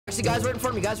Actually, guys right in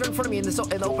front of me. Guys right in front of me in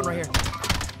the open right here.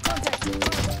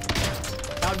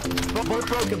 Both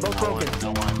broken. Both broken.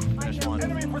 No one. Finish one.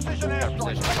 Enemy precision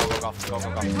airstrike.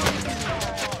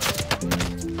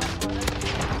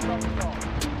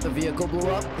 The vehicle blew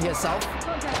up. He has south.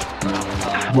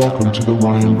 Welcome to the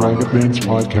Ryan Wright Advance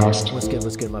Podcast. What's good?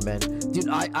 What's good, my man? Dude,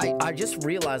 I just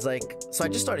realized, like, so I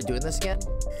just started doing this again.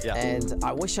 Yeah. And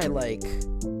I wish I, like,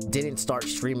 didn't start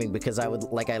streaming because I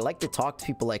like to talk to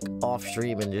people, like, off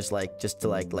stream and just to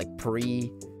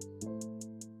pre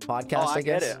podcast. Oh, I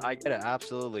guess. I get it.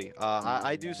 Absolutely.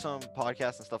 I do some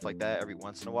podcasts and stuff like that every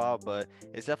once in a while, but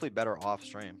it's definitely better off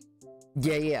stream.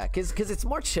 Yeah, because it's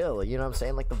more chill, you know what I'm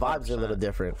saying? Like, the vibes are a little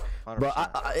different. 100%.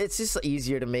 But it's just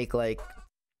easier to make, like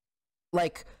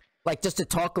just to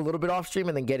talk a little bit off stream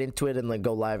and then get into it and then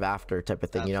go live after type of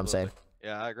thing. Absolutely. You know what I'm saying?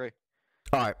 Yeah, I agree.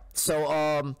 All right.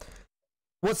 So,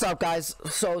 what's up, guys?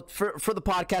 So for the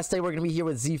podcast today, we're gonna be here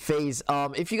with Zphase.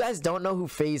 If you guys don't know who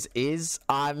Phase is,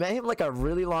 I met him like a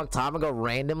really long time ago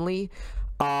randomly.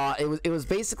 It was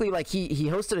basically like he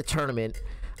hosted a tournament.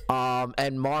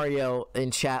 And Mario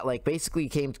in chat, like, basically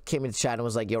came into chat and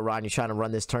was like, "Yo, Ron, you trying to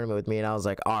run this tournament with me?" And I was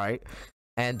like, "All right."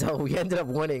 And we ended up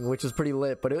winning, which was pretty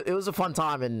lit. But it was a fun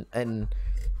time, and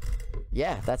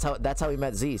yeah, that's how we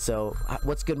met Z. So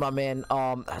what's good, my man?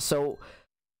 How'd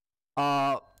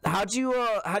you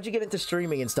get into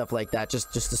streaming and stuff like that?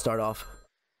 Just to start off.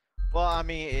 Well, I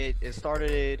mean, it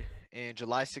started in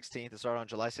July 16th. It started on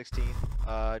July 16th.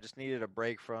 I just needed a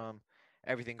break from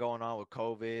everything going on with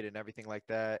COVID and everything like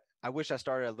that. I wish I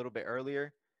started a little bit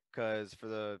earlier because for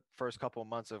the first couple of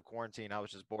months of quarantine, I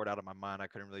was just bored out of my mind. I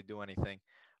couldn't really do anything.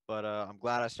 But I'm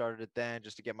glad I started it then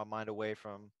just to get my mind away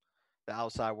from the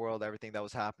outside world, everything that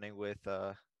was happening with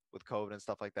COVID and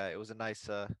stuff like that. It was a nice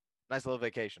little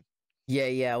vacation.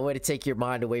 Yeah, way to take your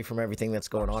mind away from everything that's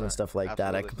going on and stuff like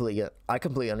Absolutely. that. I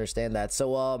completely understand that.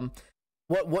 So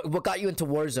what got you into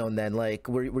Warzone then? Like,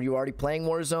 were you already playing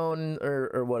Warzone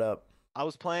or what up? I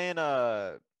was playing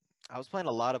a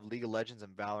lot of League of Legends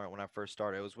and Valorant when I first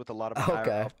started. It was with a lot of my higher up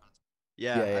friends.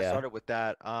 Yeah, I started with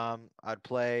that. I'd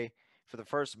play for the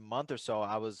first month or so.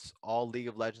 I was all League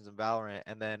of Legends and Valorant,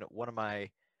 and then one of my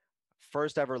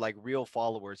first ever like real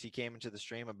followers, he came into the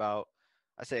stream about,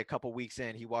 I say, a couple weeks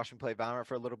in. He watched me play Valorant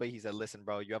for a little bit. He said, "Listen,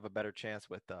 bro, you have a better chance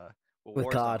with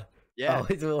Warzone." COD. Yeah. Oh,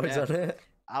 it's Warzone.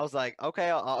 I was like, okay,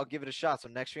 I'll give it a shot. So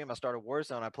next stream, I started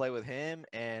Warzone. I play with him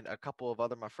and a couple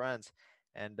of my friends,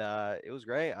 and it was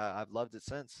great. I've loved it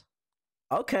since.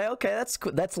 Okay, that's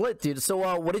cool. That's lit, dude.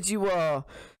 So what did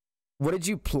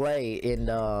you play in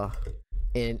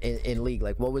League?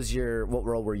 Like, what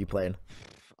role were you playing?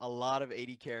 A lot of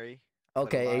 80 carry.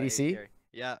 Okay, ADC.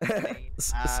 Yeah.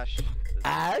 Ash.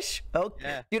 Ash. Okay,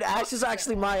 yeah. Dude, Ash is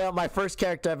actually my first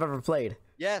character I've ever played.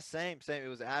 Yeah, same. It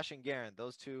was Ash and Garen.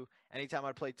 Those two. Anytime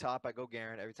I played top, I go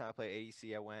Garen. Every time I play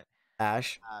ADC, I went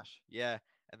Ash. Yeah.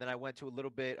 And then I went to a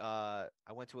little bit. I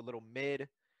went to a little mid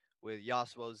with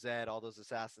Yasuo, Zed, all those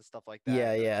assassins, stuff like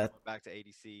that. Yeah. Went back to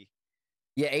ADC.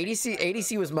 Yeah,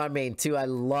 ADC was my main too. I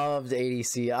loved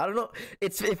ADC. I don't know.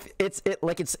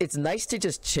 It's nice to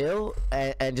just chill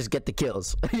and just get the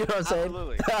kills. You know what I'm saying?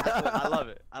 Absolutely.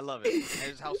 I love it. And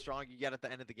just how strong you get at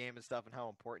the end of the game and stuff, and how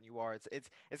important you are. It's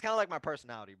kind of like my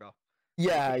personality, bro.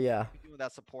 Yeah. Doing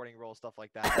that supporting role, stuff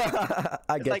like that.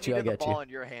 I get you. I get the ball in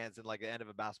your hands in like the end of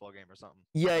a basketball game or something.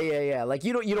 Yeah. Like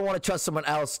you don't want to trust someone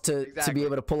else to be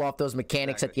able to pull off those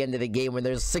mechanics at the end of the game when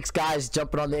there's 6 guys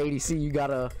jumping on the ADC. You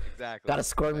gotta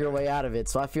squirm your way out of it.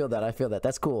 So I feel that.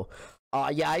 That's cool.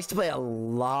 Yeah, I used to play a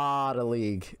lot of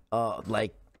League.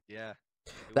 Yeah.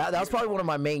 That was probably one of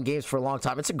my main games for a long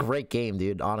time. It's a great game,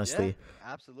 dude, honestly.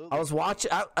 Yeah, absolutely. I was watching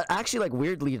actually, like,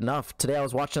 weirdly enough, today I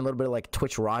was watching a little bit of like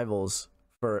Twitch Rivals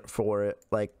for it,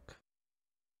 like,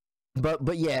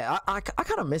 but yeah, I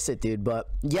kind of miss it, dude. But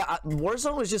yeah,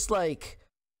 Warzone was just like,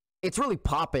 it's really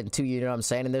popping too, you know what I'm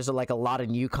saying? And there's like a lot of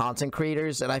new content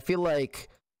creators, and I feel like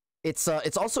it's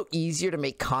also easier to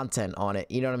make content on it,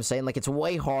 you know what I'm saying? Like, it's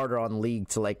way harder on League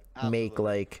to like make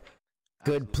like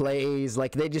good plays,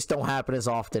 like they just don't happen as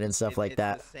often and stuff like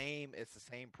that. It's the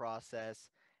same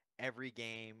process every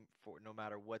game, for no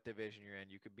matter what division you're in.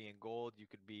 You could be in gold, you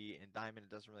could be in diamond, it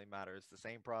doesn't really matter. It's the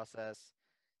same process,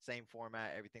 same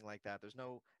format, everything like that. There's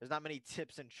not many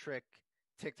tips and trick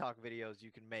TikTok videos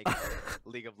you can make for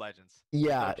League of Legends.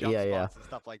 Yeah. And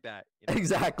stuff like that, you know?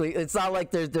 Exactly. It's not like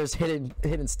there's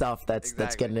hidden stuff that's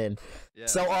getting in. Yeah.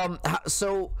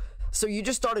 So you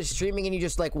just started streaming and you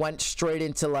just like went straight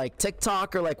into like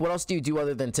TikTok, or like what else do you do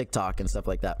other than TikTok and stuff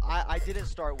like that? I didn't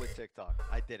start with TikTok.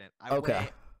 I didn't. Okay.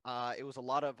 It was a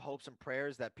lot of hopes and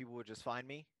prayers that people would just find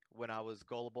me when I was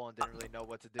gullible and didn't really know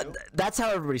what to do. That's how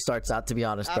everybody starts out, to be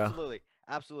honest, bro. Absolutely.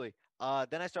 absolutely.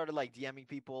 Then I started like DMing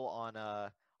people on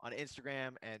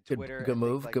Instagram and Good, Twitter good and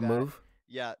things move. like Good that. move.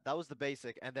 Yeah, that was the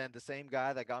basic. And then the same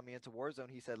guy that got me into Warzone,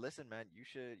 he said, "Listen, man, you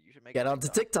should make Get a onto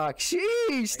TikTok." TikTok.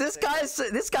 Sheesh, Make a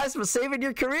TikTok. this guy's saving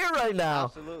your career right now.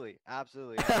 Absolutely,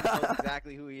 absolutely. And he knows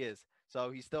exactly who he is.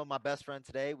 So he's still my best friend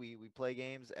today. We play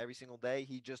games every single day.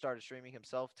 He just started streaming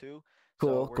himself too.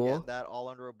 Cool, So we're cool. getting that all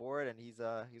under a board, and he's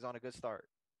on a good start.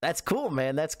 That's cool,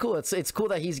 man. That's cool. It's cool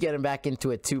that he's getting back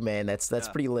into it too, man. That's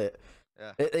Yeah. pretty lit.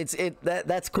 Yeah.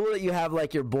 That's cool that you have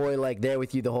like your boy like there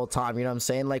with you the whole time. You know what I'm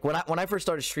saying? Like when I first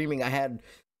started streaming, I had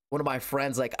one of my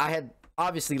friends. Like I had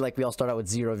obviously like we all start out with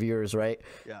 0 viewers, right?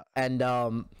 Yeah. And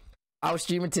I was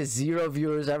streaming to 0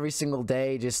 viewers every single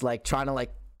day, just like trying to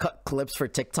like cut clips for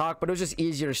TikTok. But it was just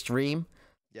easier to stream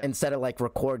instead of like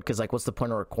record, because like what's the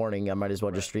point of recording? I might as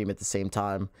well just stream at the same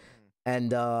time.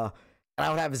 And I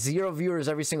would have 0 viewers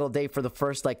every single day for the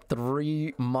first like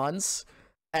 3 months.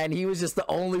 And he was just the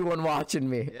only one watching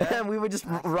me. Yeah, And we would just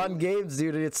run games,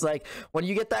 dude. It's like when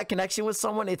you get that connection with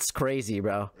someone, it's crazy,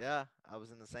 bro. Yeah, I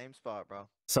was in the same spot, bro.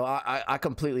 So I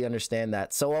completely understand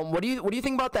that. So what do you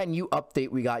think about that new update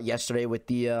we got yesterday with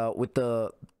the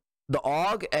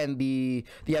AUG and the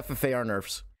FFAR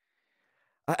nerfs?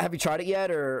 Have you tried it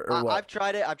yet, or what? I've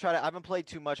tried it. I haven't played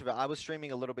too much of it. I was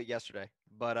streaming a little bit yesterday,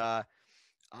 but I'm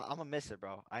gonna miss it,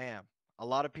 bro. I am. A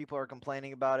lot of people are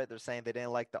complaining about it. They're saying they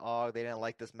didn't like the AUG, they didn't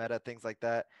like this meta, things like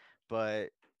that.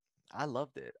 But I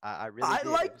loved it. I really did.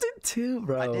 Liked it too,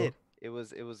 bro. I did. It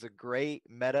was a great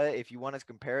meta. If you want to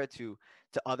compare it to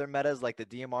other metas like the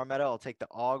DMR meta, I'll take the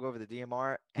AUG over the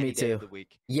DMR any day of the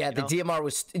week. Yeah, you the know? DMR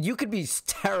was. You could be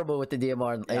terrible with the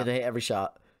DMR and hit every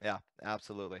shot. Yeah,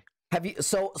 absolutely. Have you?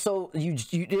 So you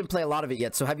didn't play a lot of it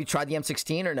yet. So have you tried the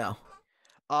M16 or no?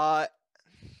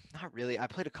 Not really. I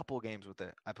played a couple of games with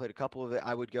it. I played a couple of it.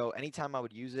 I would go anytime I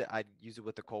would use it. I'd use it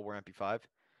with the Cold War MP5.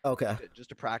 Okay. Just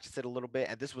to practice it a little bit.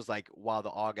 And this was like while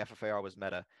the AUG FFAR was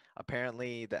meta.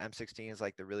 Apparently the M16 is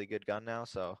like the really good gun now.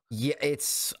 So yeah,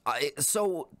 it's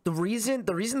so the reason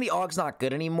the AUG's not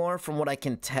good anymore, from what I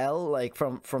can tell, like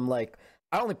from like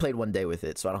I only played 1 day with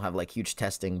it, so I don't have like huge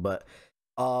testing, but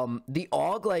the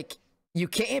AUG, like you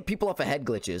can't hit people off of head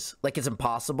glitches. Like it's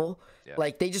impossible. Yeah.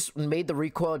 Like they just made the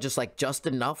recoil just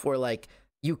enough where like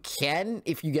you can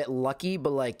if you get lucky,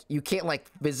 but like you can't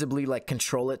like visibly like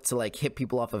control it to like hit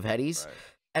people off of headies. Right.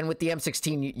 And with the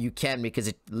M16 you can, because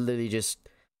it literally just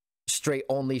straight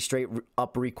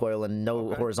up recoil and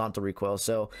no horizontal recoil.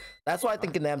 So that's why I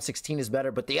think in the M16 is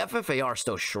better, but the FFAR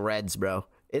still shreds, bro.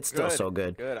 It's still so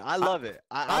good. Good. I love it.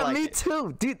 I like me it.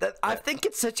 too, dude. I think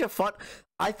it's such a fun.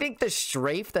 I think the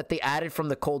strafe that they added from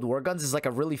the Cold War guns is like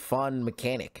a really fun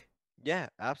mechanic. Yeah,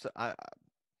 absolutely.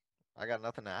 I got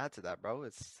nothing to add to that, bro.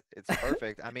 It's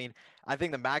perfect. I mean, I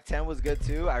think the Mac 10 was good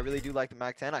too. I really do like the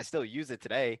Mac 10. I still use it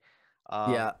today.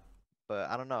 Yeah. But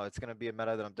I don't know. It's gonna be a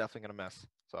meta that I'm definitely gonna miss.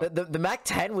 So The Mac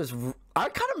 10 was. I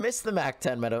kind of missed the Mac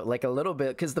 10 meta like a little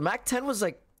bit, because the Mac 10 was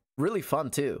like really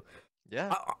fun too.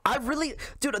 yeah. I really,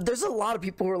 dude. There's a lot of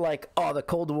people who are like, "Oh, the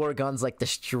Cold War guns like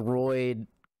destroyed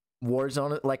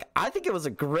Warzone." Like, I think it was a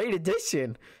great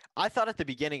addition. I thought at the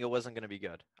beginning it wasn't gonna be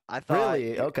good. I thought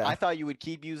Really? Okay. I thought you would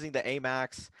keep using the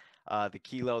AMAX, the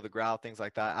Kilo, the Growl, things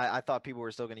like that. I thought people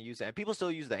were still gonna use it, and people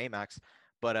still use the AMAX.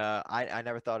 But I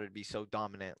never thought it'd be so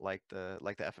dominant like the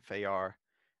FFAR,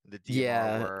 the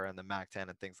DMR were, and the Mac 10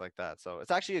 and things like that. So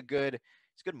it's actually a good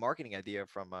marketing idea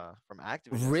from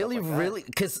Activision. Really,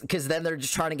 because then they're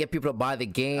just trying to get people to buy the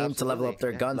game to level up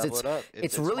their guns.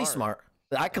 It's really smart.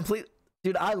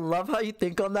 Dude, I love how you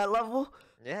think on that level.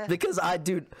 Yeah. Because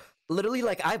literally,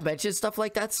 like, I've mentioned stuff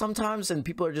like that sometimes, and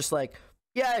people are just like,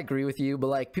 yeah, I agree with you, but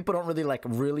like people don't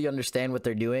really understand what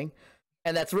they're doing.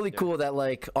 And that's really cool that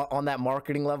like on that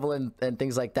marketing level and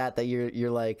things like that you're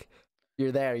like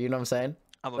you're there, you know what I'm saying?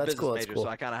 I'm a business major, so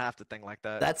I kind of have to think like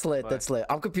that. That's lit. That's lit.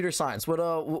 I'm computer science. What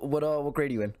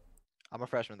grade are you in? I'm a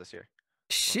freshman this year.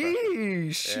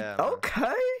 Sheesh. Yeah, man. Okay.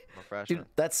 I'm a freshman. Dude,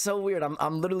 that's so weird.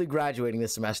 I'm literally graduating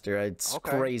this semester. It's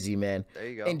crazy, man. There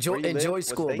you go. Enjoy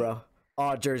school, bro.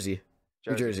 Jersey.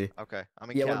 New Jersey. Okay. I'm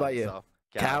in Cali. What about you? So,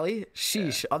 Cali?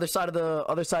 Sheesh. Yeah. Other side of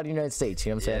the United States,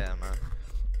 you know what I'm saying? Yeah, man.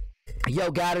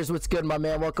 Yo, Gatters, what's good, my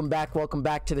man? Welcome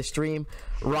back to the stream.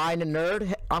 Ryan and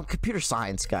Nerd. I'm computer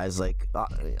science, guys. Like,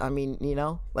 I mean, you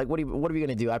know, like, what are we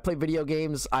gonna do? I play video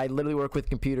games. I literally work with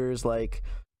computers. Like,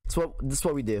 this is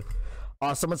what we do.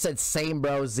 Someone said same,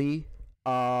 bro. Z.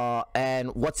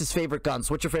 And what's his favorite gun?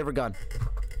 So what's your favorite gun?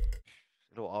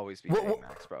 It'll always be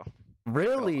AMAX, bro.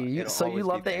 Really? It'll So you always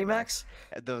love be the AMAX?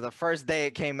 The first day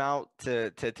it came out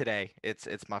to today, it's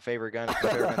my favorite gun. It's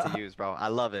my favorite gun to use, bro. I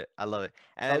love it. I love it.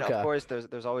 And of Okay. course,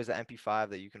 there's always the MP5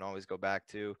 that you can always go back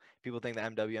to. People think the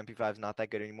MW MP5 is not that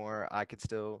good anymore. I could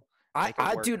still make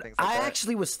it work. Dude, Things like I that.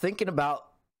 actually was thinking about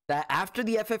that after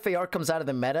the FFAR comes out of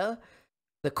the meta,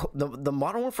 the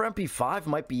Modern Warfare MP5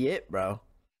 might be it, bro.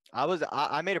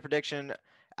 I made a prediction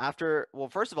after. Well,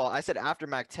 first of all, I said after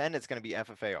Mac 10 it's gonna be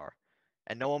FFAR,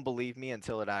 and no one believed me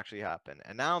until it actually happened.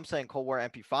 And now I'm saying Cold War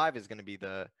MP5 is gonna be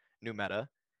the new meta,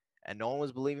 and no one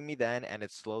was believing me then, and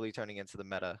it's slowly turning into the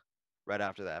meta right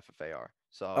after the FFAR.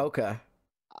 So Okay.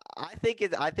 I think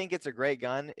it's a great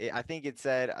gun. I think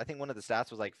one of the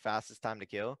stats was like fastest time to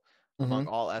kill among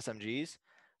all SMGs.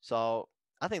 So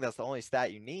I think that's the only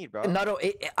stat you need, bro. No,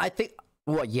 I think.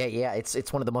 Well, yeah.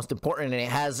 It's one of the most important, and it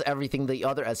has everything the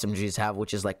other SMGs have,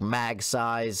 which is like mag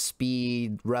size,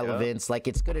 speed, relevance. Like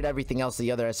it's good at everything else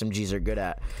the other SMGs are good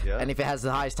at. Yeah. And if it has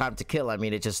the highest time to kill, I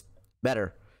mean, it's just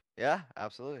better. Yeah,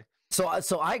 absolutely. So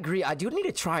I agree. I do need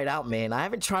to try it out, man. I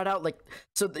haven't tried out like.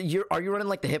 So are you running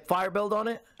like the hip fire build on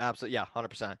it? Absolutely, yeah,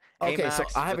 100%. Okay, so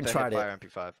AMAX I with haven't the tried it. Hipfire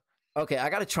MP5. Okay, I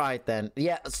gotta try it then.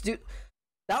 Yeah, dude,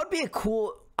 that would be a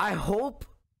cool. I hope.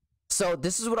 So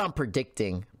this is what I'm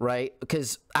predicting, right?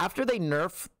 Because after they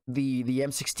nerf the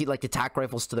M16, like the attack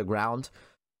rifles to the ground,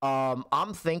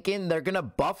 I'm thinking they're gonna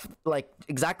buff like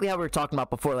exactly how we were talking about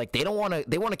before. Like they want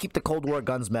to keep the Cold War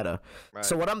guns meta. Right.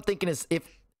 So what I'm thinking is if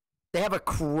they have a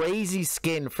crazy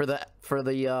skin for the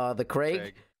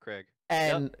Craig.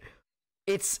 And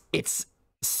it's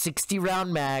 60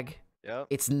 round mag. Yep.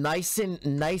 It's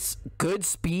nice, good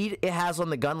speed it has on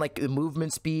the gun, like the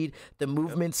movement speed. The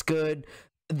movement's good.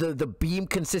 The beam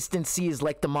consistency is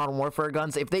like the Modern Warfare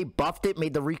guns. If they buffed it,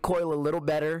 made the recoil a little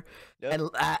better, and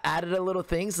added a little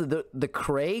things, the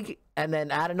Craig, and then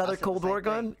add another Cold War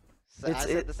gun. I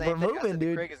said the same thing. We're moving,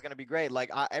 dude. The Craig is gonna be great. Like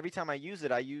every time I use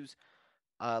it, I use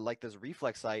like this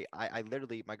reflex sight. I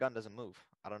literally my gun doesn't move.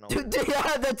 I don't know.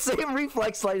 Yeah, that same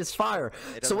reflex sight is fire.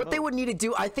 So what they would need to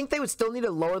do, I think they would still need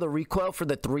to lower the recoil for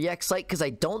the 3x sight because I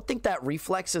don't think that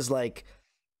reflex is like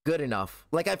good enough.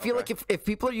 Like I feel like if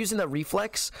people are using the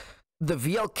reflex, the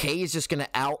VLK is just gonna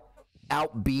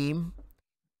out beam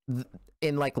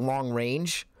in like long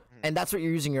range, and that's what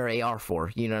you're using your AR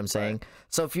for. You know what I'm saying? Right.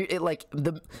 So if you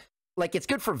it's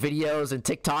good for videos and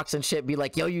TikToks and shit. Be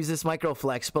like, yo, use this micro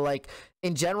flex, but like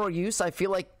in general use, I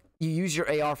feel like you use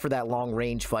your AR for that long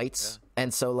range fights,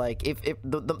 and so like if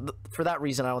for that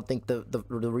reason, I don't think the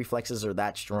reflexes are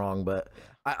that strong. But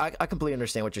I completely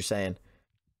understand what you're saying.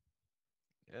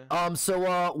 Yeah.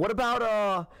 So what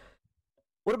about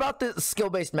the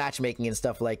skill-based matchmaking and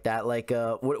stuff like that? Like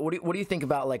what do you think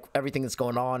about like everything that's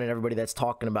going on and everybody that's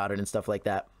talking about it and stuff like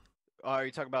that? Are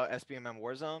you talking about SBMM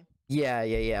Warzone?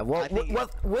 Yeah. Well,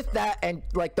 with that and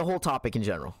like the whole topic in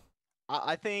general.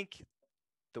 I think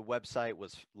the website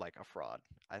was like a fraud.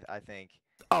 I think.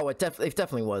 Oh, it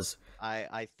definitely was.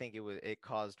 I think it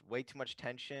caused way too much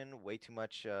tension, way too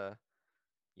much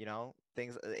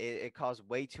things. It caused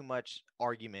way too much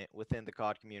argument within the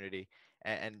COD community,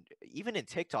 and even in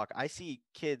TikTok, I see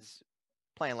kids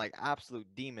playing like absolute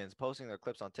demons, posting their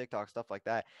clips on TikTok, stuff like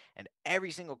that, and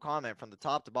every single comment from the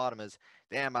top to bottom is,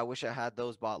 "Damn, I wish I had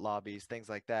those bot lobbies," things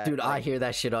like that. Dude, I hear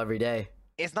that shit every day.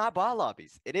 It's not bot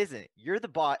lobbies. It isn't. You're the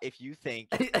bot if you think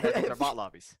that these are bot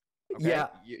lobbies. Okay? Yeah.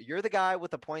 You're the guy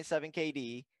with the 0.7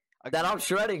 KD. That I'm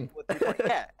shredding.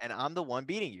 Yeah, and I'm the one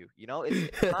beating you. You know,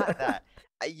 it's not that.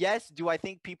 Yes, do I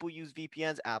think people use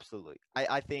VPNs? Absolutely.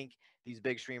 I think these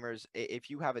big streamers, if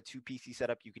you have a 2 PC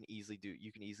setup, you can easily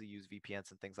use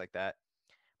VPNs and things like that.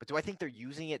 But do I think they're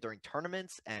using it during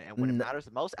tournaments and when it matters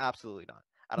the most? Absolutely not.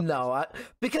 I don't think so.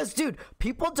 Because dude,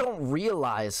 people don't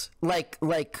realize like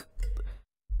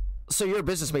so you're a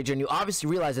business major and you obviously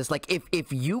realize this. Like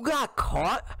if you got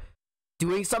caught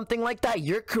doing something like that,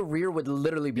 your career would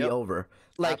literally be over.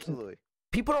 Like absolutely.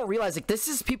 People don't realize like this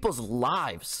is people's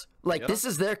lives. Like this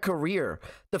is their career.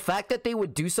 The fact that they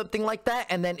would do something like that,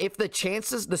 and then if the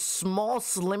small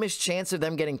slimmest chance of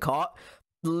them getting caught,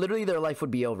 literally their life would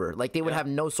be over. Like they would have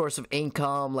no source of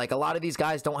income. Like a lot of these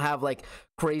guys don't have like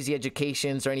crazy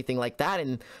educations or anything like that,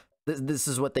 and this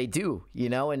is what they do, you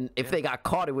know. And if they got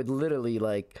caught, it would literally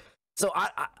like. So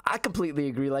I completely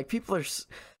agree. Like people are.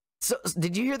 So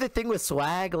did you hear the thing with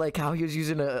Swag? Like how he was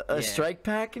using a strike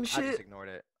pack and shit. I just ignored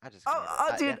it.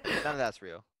 Dude, none of that's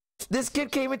real. This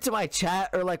kid came into my chat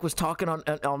or like was talking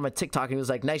on my TikTok and he was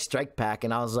like, nice strike pack.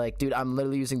 And I was like, dude, I'm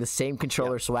literally using the same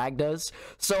controller Swag does.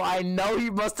 So I know he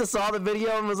must have saw the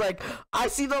video and was like, I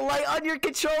see the light on your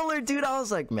controller, dude. I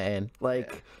was like, man,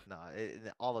 like. No,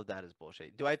 all of that is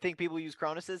bullshit. Do I think people use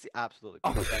Cronuses? Absolutely.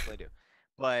 People definitely do.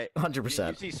 But you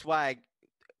 100%. see Swag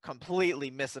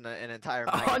completely missing an entire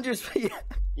magazine. 100%.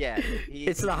 Yeah,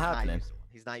 It's not happening. Using one.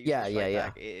 He's not using Yeah, the yeah, strike yeah.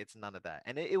 back. It's none of that,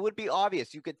 and it would be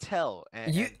obvious. You could tell.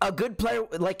 A good player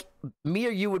like me or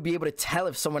you would be able to tell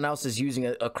if someone else is using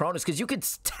a Cronus, because you could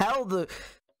tell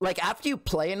like after you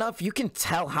play enough, you can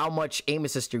tell how much aim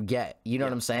assist you get. You know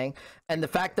what I'm saying? And the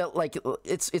fact that like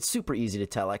it's super easy to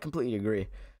tell. I completely agree.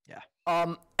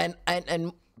 Yeah.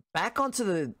 And back onto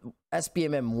the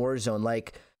SBMM Warzone,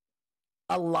 like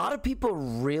a lot of people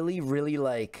really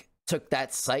like took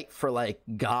that site for like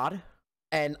God,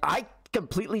 and I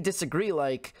completely disagree.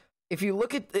 Like if you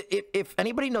look at if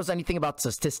anybody knows anything about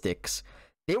statistics,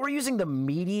 they were using the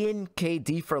median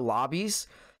KD for lobbies.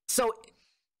 So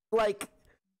like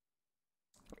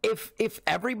if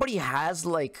everybody has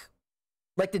like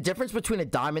the difference between a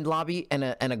diamond lobby and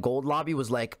a gold lobby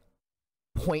was like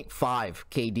 0.5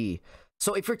 KD.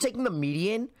 So if you're taking the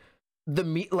median,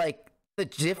 the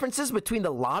differences between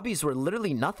the lobbies were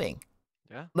literally nothing.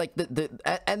 Yeah. Like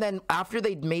and then after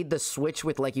they made the switch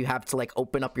with like you have to like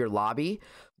open up your lobby,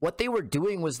 what they were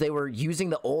doing was they were using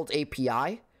the old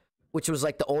API, which was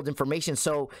like the old information.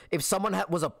 So if someone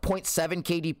was a 0.7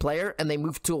 KD player and they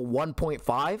moved to a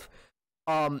 1.5,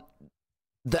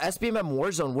 the SBMM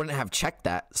Warzone wouldn't have checked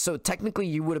that. So technically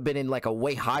you would have been in like a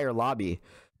way higher lobby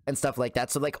and stuff like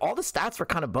that. So like all the stats were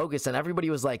kind of bogus, and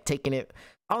everybody was like taking it.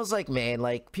 I was like, man,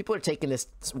 like people are taking this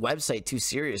website too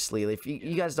seriously. If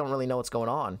you guys don't really know what's going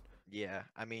on. Yeah,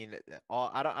 I mean,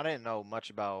 I didn't know much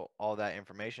about all that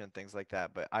information and things like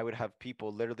that, but I would have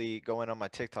people literally go in on my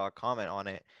TikTok, comment on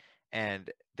it, and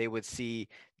they would see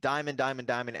diamond, diamond,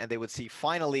 diamond, and they would see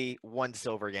finally one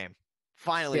silver game,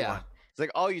 finally one. It's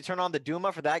like, oh, you turn on the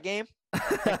Duma for that game,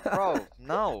 like, bro?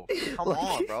 No, come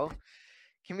on, bro.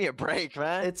 Give me a break,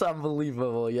 man. It's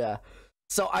unbelievable, yeah.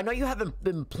 So I know you haven't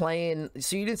been playing.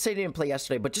 So you didn't say you didn't play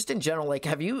yesterday, but just in general, like,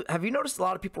 have you noticed a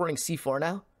lot of people running C4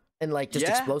 now, and like just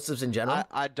explosives in general?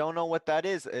 I don't know what that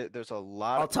is. There's a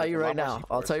lot. I'll tell you right now.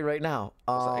 I'll tell you right now.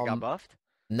 It got buffed?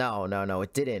 No,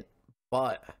 it didn't.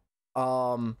 But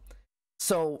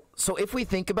so if we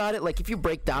think about it, like if you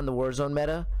break down the Warzone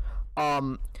meta,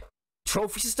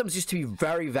 trophy systems used to be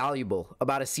very valuable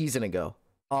about a season ago.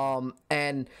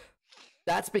 And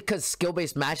that's because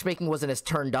skill-based matchmaking wasn't as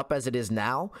turned up as it is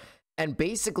now. And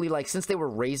basically, like, since they were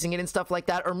raising it and stuff like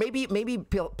that, or maybe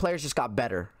players just got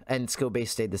better and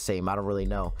skill-based stayed the same. I don't really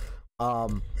know.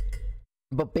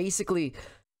 But basically,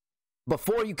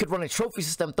 before you could run a trophy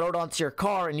system, throw it onto your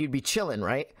car, and you'd be chilling,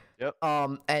 right? Yep.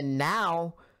 And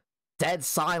now, dead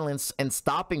silence and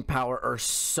stopping power are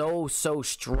so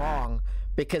strong,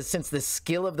 because since the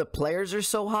skill of the players are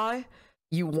so high,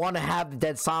 you want to have the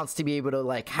dead silence to be able to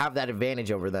like have that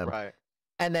advantage over them. Right.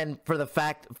 And then for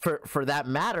that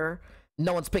matter,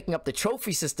 no one's picking up the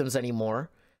trophy systems anymore.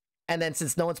 And then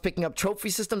since no one's picking up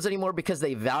trophy systems anymore because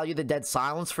they value the dead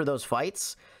silence for those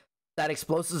fights, that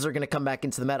explosives are going to come back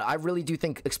into the meta. I really do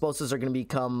think explosives are going to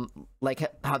become like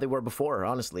how they were before,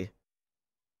 honestly.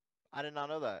 I did not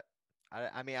know that.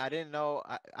 I mean, I didn't know.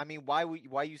 I mean, why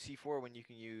use C4 when you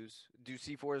can use? Do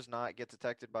C4s not get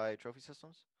detected by trophy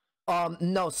systems?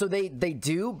 No, so they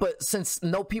do, but since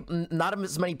not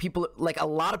as many people, like a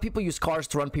lot of people use cars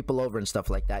to run people over and stuff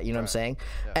like that, you know what I'm saying?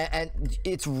 Yeah. And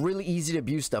it's really easy to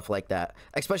abuse stuff like that,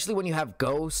 especially when you have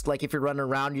ghosts. Like if you're running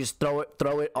around, you just throw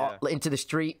it all into the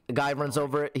street, the guy runs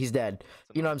over it, he's dead.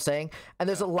 You know what I'm saying? And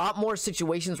there's a lot more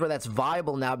situations where that's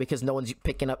viable now because no one's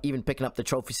picking up the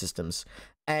trophy systems.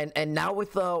 And now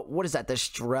with what is that, the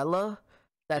Strela,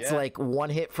 that's like one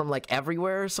hit from like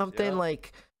everywhere or something,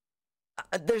 like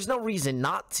there's no reason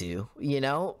not to, you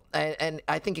know? And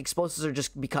I think explosives are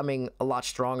just becoming a lot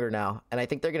stronger now, and I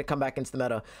think they're going to come back into the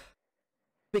meta.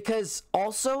 Because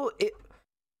also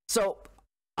so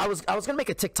I was going to make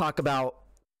a TikTok about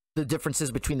the differences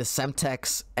between the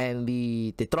Semtex and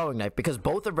the throwing knife, because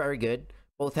both are very good.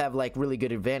 Both have like really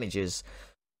good advantages.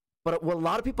 But what a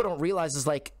lot of people don't realize is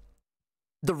like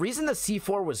the reason the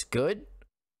C4 was good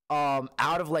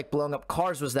out of like blowing up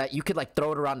cars was that you could like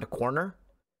throw it around the corner.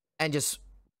 And just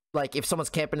like if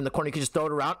someone's camping in the corner, you can just throw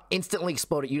it around, instantly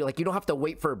explode it. You don't have to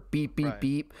wait for a beep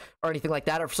beep or anything like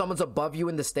that. Or if someone's above you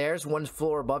in the stairs, one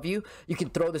floor above you, you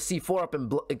can throw the C4 up and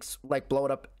blow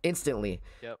it up instantly.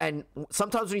 Yep. And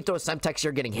sometimes when you throw a Semtex,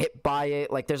 you're getting hit by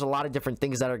it. Like there's a lot of different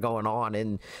things that are going on,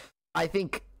 and I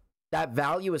think that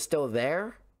value is still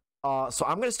there. So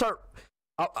I'm gonna start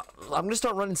running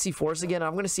C4s again.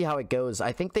 I'm gonna see how it goes.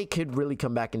 I think they could really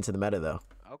come back into the meta though.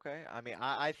 Okay, I mean,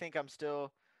 I think I'm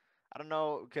still. I don't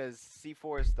know, because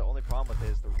C4 is the only problem with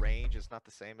it is the range is not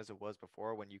the same as it was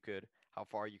before when how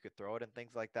far you could throw it and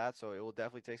things like that. So it will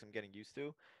definitely take some getting used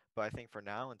to. But I think for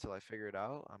now, until I figure it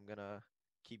out, I'm gonna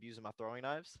keep using my throwing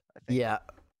knives. I think. Yeah.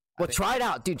 Well, try it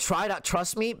out, dude. Try it out.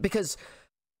 Trust me, because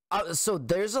so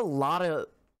there's a lot of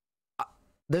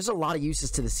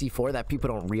uses to the C4 that people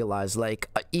don't realize. Like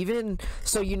even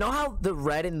so, you know how the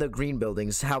red and the green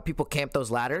buildings, how people camp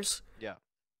those ladders? Yeah.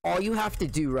 All you have to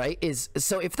do, right, is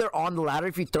so if they're on the ladder,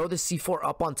 if you throw the C4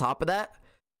 up on top of that,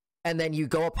 and then you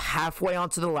go up halfway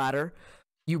onto the ladder,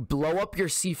 you blow up your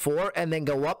C4 and then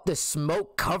go up, the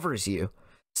smoke covers you.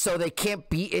 So they can't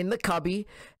be in the cubby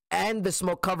and the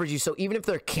smoke covers you. So even if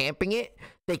they're camping it,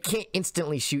 they can't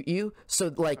instantly shoot you.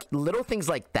 So like little things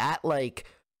like that, like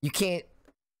you can't,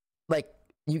 like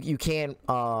you can't,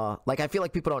 like I feel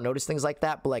like people don't notice things like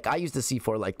that, but like I use the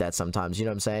C4 like that sometimes, you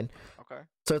know what I'm saying? Okay.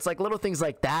 So it's like little things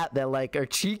like that that like are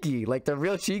cheeky, like they're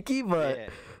real cheeky, but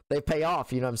they pay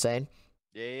off, you know what I'm saying?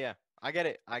 Yeah. I get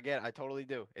it. I totally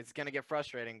do. It's gonna get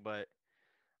frustrating, but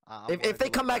if they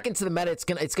come back into the meta, it's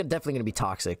definitely gonna be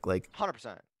toxic. Like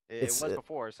 100%. It was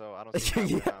before, so I don't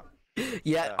see it now.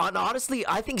 Yeah. And honestly,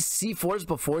 I think C4s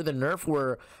before the nerf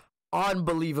were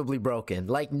unbelievably broken.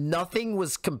 Like nothing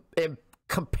was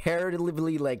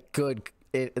comparatively like good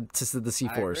to the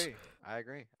C4s. I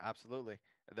agree. Absolutely.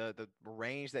 The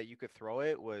range that you could throw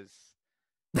it was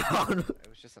it it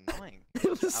was just annoying. was I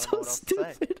don't know so what else to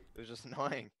say. stupid. It was just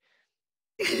annoying.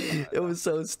 It was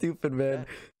so stupid, man.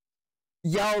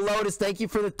 Yo, Lotus, thank you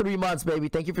for the 3 months, baby.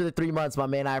 Thank you for the 3 months, my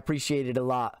man. I appreciate it a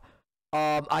lot.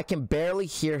 I can barely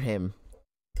hear him.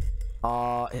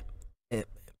 I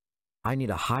need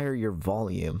to higher your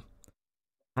volume.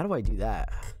 How do I do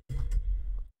that?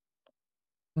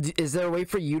 Is there a way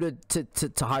for you to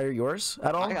higher yours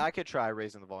at all? I could try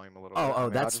raising the volume a little bit. Oh, I'll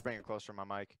that's just bring it closer to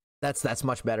my mic. That's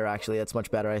much better, actually. That's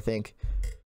much better, I think.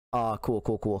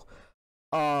 Cool.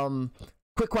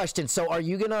 Quick question. So do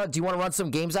you want to run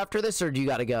some games after this, or do you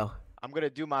got to go? I'm going to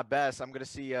do my best. I'm going to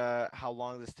see how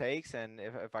long this takes, and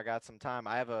if I got some time.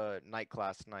 I have a night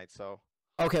class tonight, so.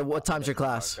 Okay, what time's your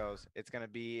class? It's going to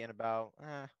be in about,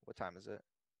 what time is it?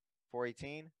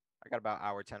 4:18? I got about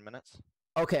hour, 10 minutes.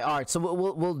 Okay, all right. So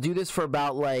we'll do this for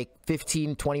about like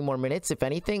 15, 20 more minutes, if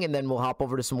anything, and then we'll hop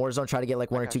over to some Warzone, try to get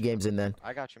like one or two games in then.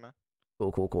 I got you, man.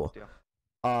 Cool. Deal.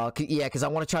 Yeah, because I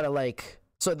want to try to like.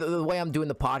 So the way I'm doing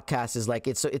the podcast is like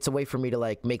it's a way for me to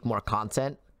like make more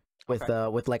content with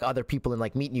like other people and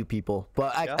like meet new people.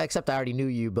 But except I already knew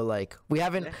you, but like we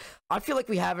haven't. Yeah. I feel like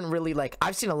we haven't really like.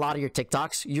 I've seen a lot of your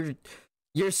TikToks.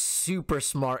 You're super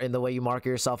smart in the way you market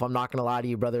yourself. I'm not gonna lie to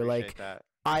you, brother. Appreciate like that.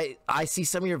 I see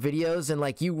some of your videos and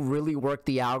like you really work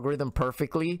the algorithm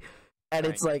perfectly, and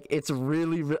it's like it's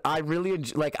really I really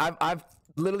enjoy, like I've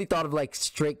literally thought of like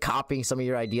straight copying some of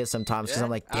your ideas sometimes because I'm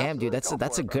like, damn, dude,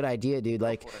 that's a good idea, dude.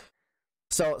 Like,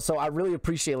 so I really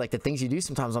appreciate like the things you do.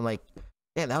 Sometimes I'm like,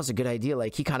 damn, that was a good idea.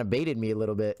 Like he kind of baited me a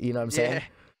little bit, you know what I'm saying?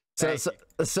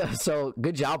 So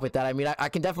good job with that. I mean, I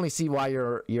can definitely see why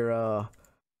you're a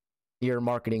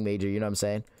marketing major. You know what I'm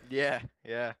saying? Yeah.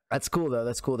 That's cool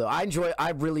though.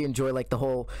 I really enjoy like the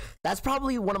whole. That's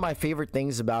probably one of my favorite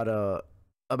things about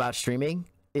streaming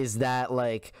is that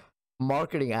like.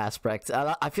 Marketing aspect.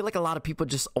 I feel like a lot of people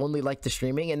just only like the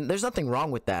streaming, and there's nothing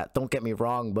wrong with that, don't get me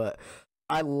wrong, but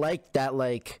I like that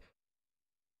like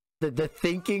the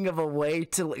thinking of a way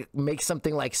to like, make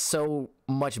something like so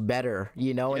much better,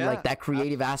 you know, and like that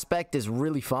creative aspect is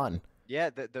really fun.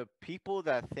 Yeah, the people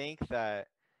that think that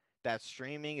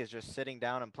streaming is just sitting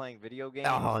down and playing video games,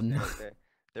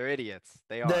 they're idiots.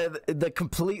 They are. The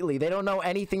completely. They don't know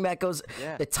anything that goes.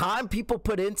 Yeah. The time people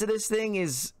put into this thing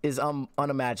is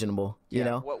unimaginable. You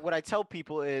know. What I tell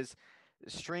people is,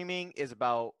 streaming is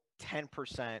about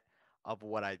 10% of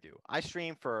what I do. I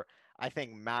stream for I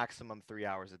think maximum 3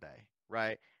 hours a day,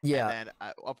 right? Yeah. And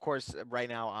then of course right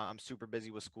now I'm super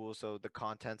busy with school, so the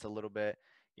content's a little bit,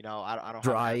 you know, I don't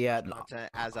dry have content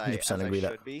as I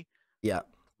should be. Yeah.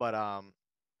 But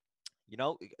you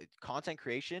know, content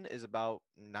creation is about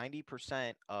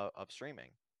 90% of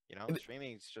streaming. You know,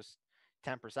 streaming is just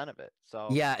 10% of it. So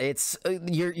yeah, it's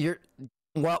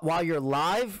while you're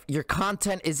live, your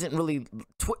content isn't really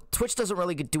Twitch doesn't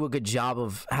really do a good job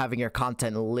of having your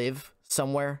content live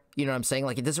somewhere. You know what I'm saying?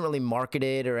 Like it doesn't really market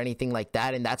it or anything like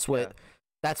that, and that's what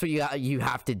you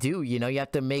have to do. You know, you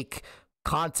have to make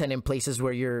content in places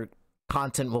where your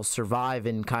content will survive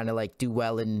and kind of like do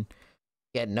well and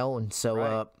get known.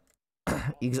 So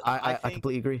I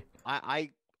completely agree.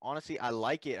 I honestly I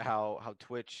like it how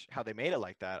Twitch how they made it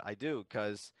like that. I do,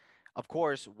 because of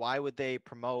course why would they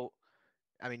promote?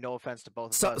 I mean, no offense to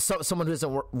both of us. So someone who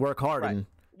doesn't work hard and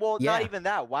not even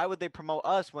that. Why would they promote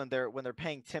us when they're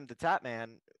paying Tim the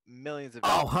Tapman millions of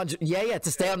dollars? 100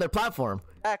 to stay on their platform.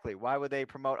 Exactly. Why would they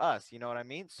promote us? You know what I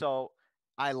mean? So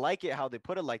I like it how they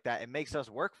put it like that. It makes us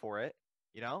work for it.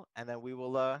 and then we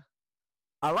will.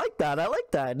 I like that. I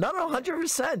like that. No,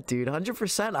 100%, dude.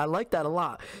 100%. I like that a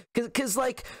lot. Cause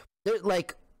like,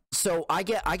 so I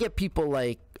get people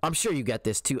like, I'm sure you get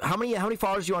this too. How many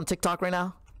followers are you on TikTok right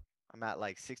now? I'm at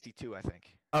like 62, I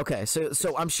think. Okay, so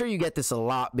I'm sure you get this a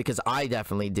lot because I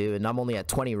definitely do, and I'm only at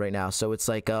 20 right now. So it's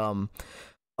like, can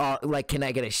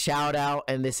I get a shout out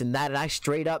and this and that? And I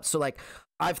straight up, so like,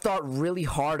 I've thought really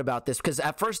hard about this because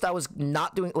at first I was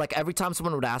not doing, like, every time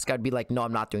someone would ask, I'd be like, no,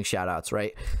 I'm not doing shout outs,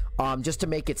 right? Just to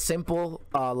make it simple,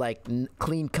 like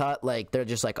clean cut, like they're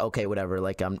just like, okay, whatever,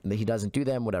 like he doesn't do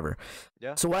them, whatever.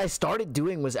 Yeah. So what I started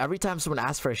doing was every time someone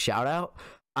asked for a shout out,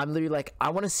 I'm literally like, I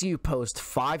want to see you post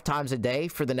 5 times a day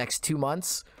for the next 2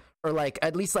 months, or like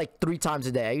at least like 3 times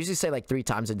a day. I usually say like 3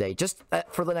 times a day, just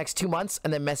for the next 2 months,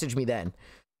 and then message me then,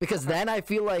 because then I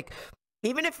feel like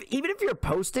even if you're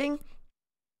posting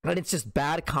and it's just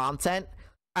bad content,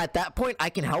 at that point I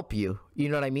can help you. You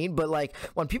know what I mean? But like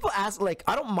when people ask, like,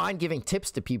 I don't mind giving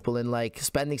tips to people and like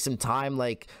spending some time,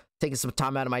 like taking some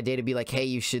time out of my day to be like, hey,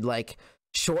 you should like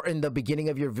shorten the beginning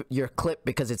of your clip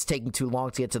because it's taking too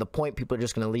long to get to the point. People are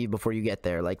just going to leave before you get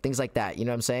there. Like things like that. You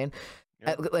know what I'm saying?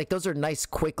 Yeah. Like those are nice,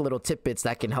 quick little tidbits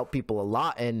that can help people a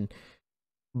lot.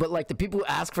 But like the people who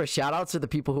ask for shout outs are the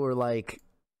people who are like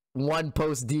one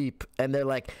post deep and they're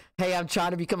like, hey, I'm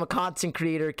trying to become a content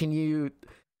creator. Can you,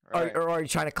 right. or are you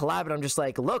trying to collab? And I'm just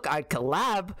like, look, I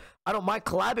collab. I don't mind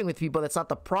collabing with people. That's not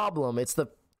the problem. It's the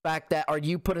fact that, are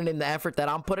you putting in the effort that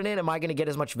I'm putting in? Am I going to get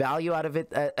as much value out of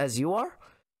it as you are?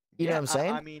 You know what I'm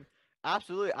saying? I mean,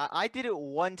 absolutely. I did it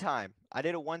one time.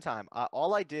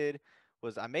 All I did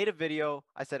was I made a video.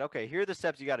 I said, okay, here are the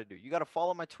steps you got to do. You got to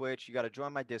follow my Twitch. You got to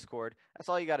join my Discord. That's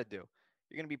all you got to do.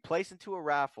 You're going to be placed into a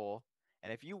raffle.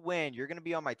 And if you win, you're going to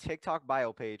be on my TikTok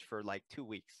bio page for like 2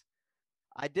 weeks.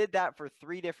 I did that for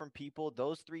 3 different people.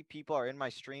 Those 3 people are in my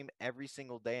stream every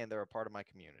single day, and they're a part of my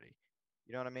community.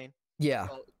 You know what I mean? Yeah.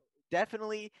 So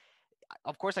definitely.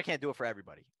 Of course, I can't do it for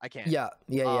everybody. I can't. Yeah.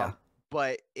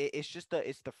 But it's just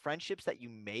the friendships that you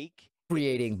make.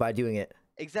 Creating by doing it.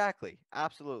 Exactly.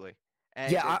 Absolutely.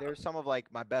 And yeah, they're some of like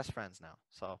my best friends now.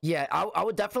 So yeah, I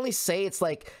would definitely say it's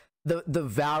like the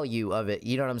value of it,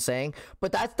 you know what I'm saying?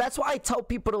 But that's why I tell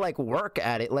people to like work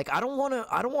at it. Like I don't want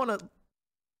to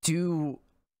do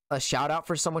a shout out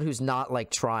for someone who's not like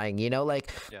trying, you know,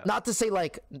 like not to say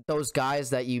like those guys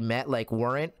that you met like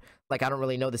weren't, like I don't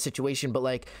really know the situation, but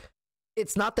like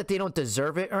it's not that they don't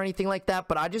deserve it or anything like that,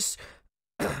 but I just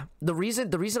the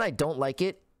reason I don't like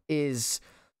it is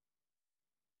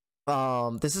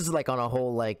this is like on a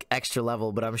whole like extra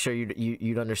level, but I'm sure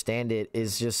you'd understand it,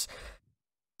 is just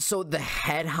so the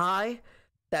head high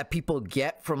that people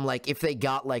get from like if they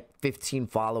got like 15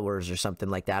 followers or something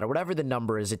like that, or whatever the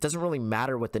number is. It doesn't really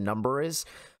matter what the number is,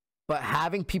 but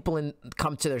having people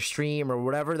come to their stream or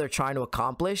whatever they're trying to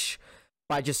accomplish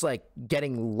by just like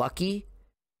getting lucky,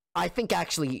 I think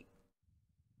actually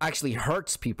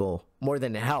hurts people more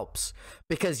than it helps,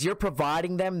 because you're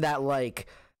providing them that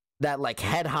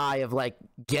head high of like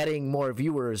getting more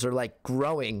viewers or like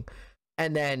growing,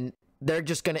 and then they're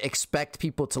just going to expect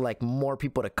people to like more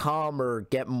people to come or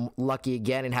get lucky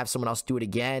again and have someone else do it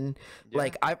again. Yeah.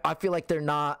 Like I feel like they're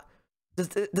not. Does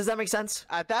that make sense?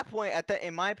 At that point,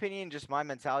 in my opinion, just my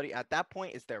mentality, at that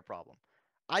point it's their problem.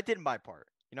 I did my part.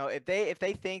 You know, if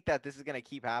they think that this is going to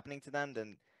keep happening to them,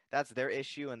 then that's their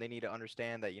issue, and they need to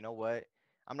understand that, you know what,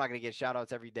 I'm not going to get shout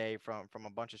outs every day from a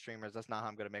bunch of streamers. That's not how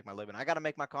I'm going to make my living. I got to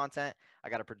make my content. I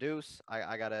got to produce.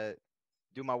 I got to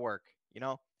do my work, you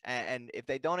know? And if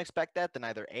they don't expect that, then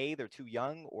either A, they're too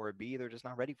young, or B, they're just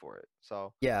not ready for it.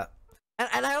 So yeah.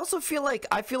 And I also feel like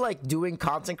doing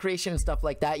content creation and stuff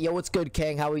like that. Yo, what's good,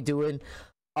 Kang? How we doing?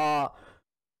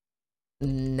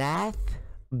 Nath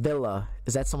Villa.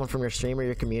 Is that someone from your stream or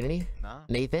your community? Nah.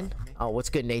 Nathan? Oh, what's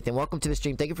good, Nathan? Welcome to the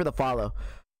stream. Thank you for the follow.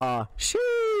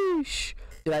 Sheesh.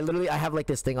 Dude, I have like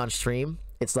this thing on stream.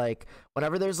 It's like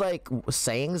whenever there's like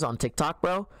sayings on TikTok,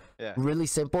 bro. Yeah. Really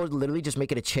simple. Literally just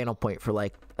make it a channel point for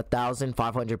like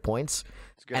 1,500 points,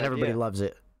 and everybody loves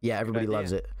it. Yeah, everybody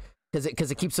loves it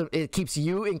because it keeps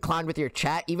you inclined with your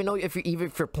chat. Even if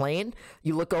you're playing,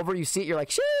 you look over, you see it, you're like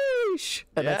sheesh,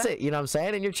 and that's it. You know what I'm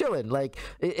saying? And you're chilling. Like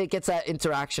it gets that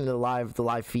interaction in the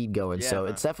live feed going. So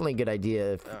it's definitely a good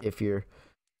idea if you're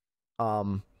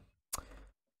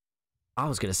I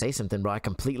was gonna say something, bro. I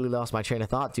completely lost my train of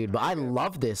thought, dude. But I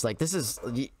love this. Like, this is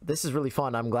really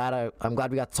fun. I'm glad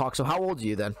we got to talk. So, how old are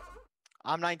you then?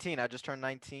 I'm 19. I just turned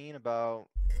 19 about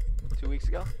 2 weeks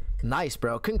ago. Nice,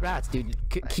 bro. Congrats, dude.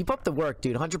 Keep up the work,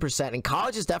 dude. 100%. And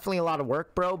college is definitely a lot of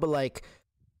work, bro. But like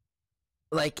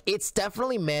it's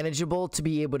definitely manageable to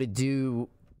be able to do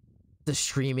the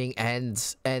streaming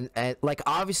ends, and like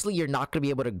obviously you're not gonna be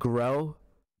able to grow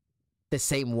the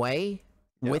same way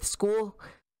with school,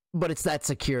 but it's that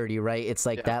security, right? It's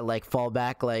like that like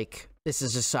fallback, like this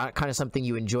is just kind of something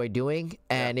you enjoy doing,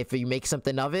 and if you make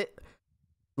something of it,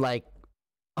 like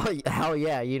oh, hell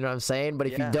yeah, you know what I'm saying? But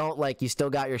if you don't, like, you still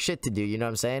got your shit to do, you know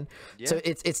what I'm saying? So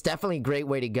it's definitely a great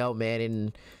way to go, man.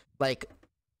 And like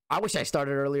I wish I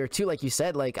started earlier too, like you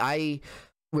said. Like I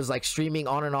was like streaming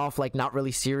on and off, like not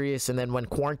really serious, and then when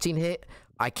quarantine hit,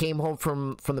 I came home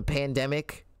from the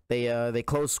pandemic. They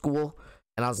closed school,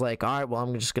 and I was like, all right, well,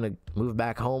 I'm just gonna move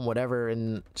back home, whatever,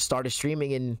 and started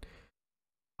streaming. And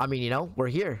I mean, you know, we're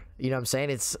here, you know what I'm saying?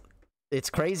 It's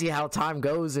crazy how time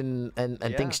goes and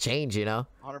things change, you know?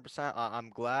 100%. I'm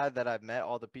glad that I've met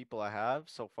all the people I have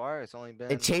so far. It's only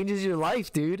been... It changes your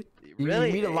life, dude. Really?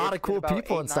 You meet a lot of cool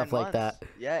people 8, and stuff 9 like that.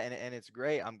 Yeah, and it's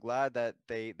great. I'm glad that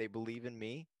they believe in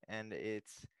me, and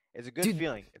it's a good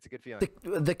feeling. It's a good feeling.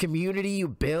 The community you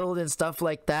build and stuff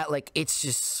like that, like, it's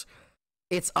just...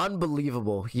 It's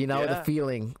unbelievable, you know, the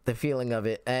feeling of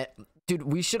it. Dude,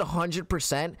 we should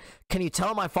 100%. Can you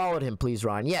tell him I followed him, please,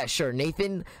 Ron? Yeah, sure.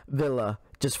 Nathan Villa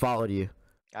just followed you.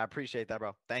 I appreciate that,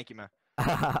 bro. Thank you, man.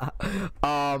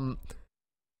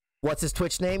 What's his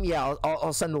Twitch name? Yeah,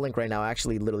 I'll send the link right now. I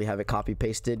actually literally have it copy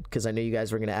pasted because I know you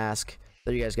guys were gonna ask.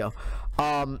 There you guys go.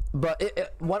 But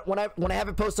when I have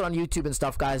it posted on YouTube and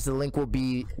stuff, guys, the link will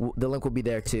be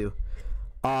there too.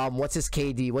 What's his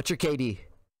KD? What's your KD?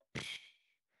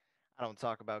 I don't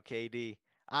talk about KD.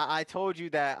 I told you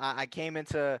that I came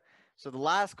into, so the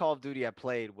last Call of Duty I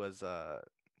played was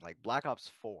like Black Ops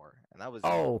 4, and that was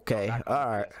okay, all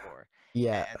right,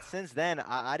 yeah. And since then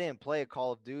I didn't play a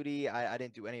Call of Duty. I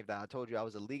didn't do any of that. I told you I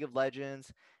was a League of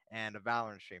Legends and a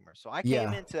Valorant streamer. So I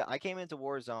came into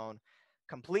Warzone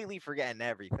completely forgetting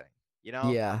everything, you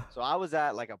know? Yeah. So I was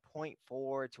at like a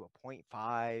 0.4 to a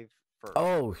 0.5 for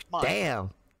months. Damn.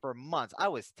 For months. I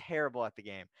was terrible at the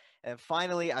game. And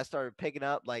finally I started picking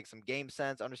up like some game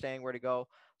sense, understanding where to go.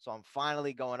 So I'm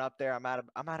finally going up there. I'm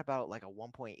at about like a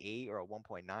 1.8 or a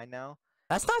 1.9 now.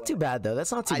 That's not too bad though.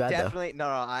 That's not too bad definitely, though.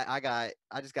 I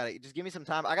just gotta give me some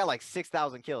time. I got like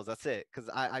 6,000 kills. That's it. Cause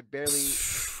I barely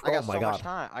got so much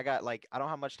time. I don't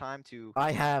have much time to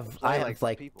I have like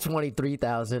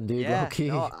 23,000, dude. Yeah, low-key.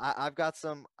 no, I've got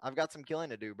some killing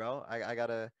to do, bro. I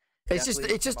gotta It's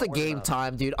just the game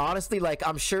time, dude. Honestly, like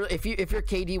I'm sure if your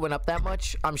KD went up that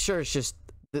much, I'm sure it's just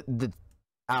the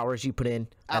hours you put in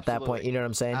at that point. You know what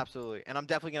I'm saying? Absolutely. And I'm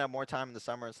definitely gonna have more time in the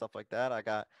summer and stuff like that. I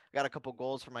got a couple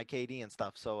goals for my KD and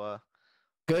stuff. So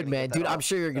good, man, dude. I'm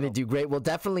sure you're gonna do great. We'll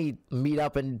definitely meet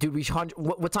up and do.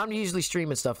 What time do you usually stream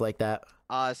and stuff like that?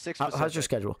 6 Pacific. How's your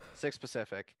schedule? 6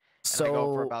 Pacific. So I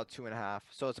go for about 2.5.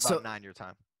 So it's about 9 your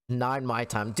time. 9 my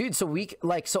time, dude. So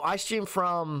so I stream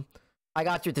from. I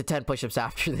got through to 10 push-ups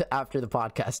after the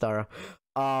podcast, Dara.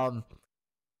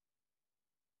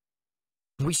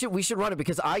 We should run it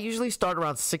because I usually start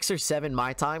around 6 or 7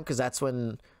 my time because that's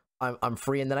when I'm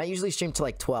free, and then I usually stream to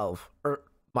like 12 or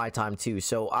my time too.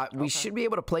 So we should be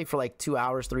able to play for like 2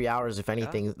 hours, 3 hours if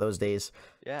anything those days.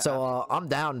 Yeah. So I'm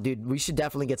down, dude. We should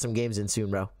definitely get some games in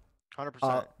soon, bro.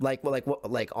 100%.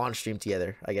 Like on stream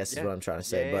together, I guess is what I'm trying to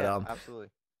say. Yeah,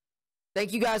 absolutely.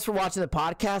 Thank you guys for watching the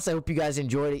podcast. I hope you guys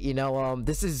enjoyed it. You know,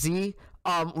 this is Z.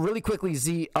 Really quickly,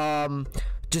 Z.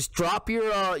 Just drop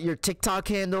your TikTok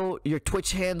handle, your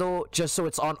Twitch handle, just so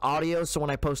it's on audio. So when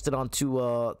I post it onto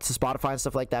to Spotify and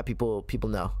stuff like that, people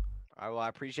know. All right. Well, I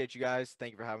appreciate you guys.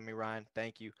 Thank you for having me, Ryan.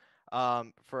 Thank you.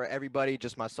 For everybody,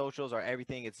 just my socials are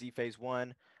everything. It's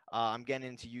Zphase1. I'm getting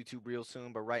into YouTube real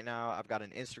soon, but right now I've got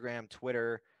an Instagram,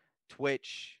 Twitter,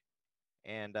 Twitch,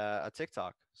 and a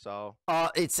TikTok. So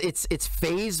it's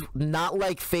Phase, not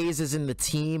like Phase is in the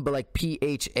team, but like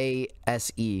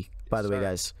PHASE, by the way,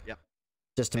 guys. Yep.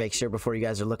 Just to make sure before you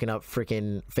guys are looking up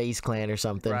freaking Phase Clan or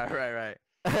something. Right.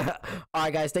 All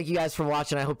right, guys. Thank you guys for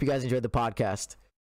watching. I hope you guys enjoyed the podcast.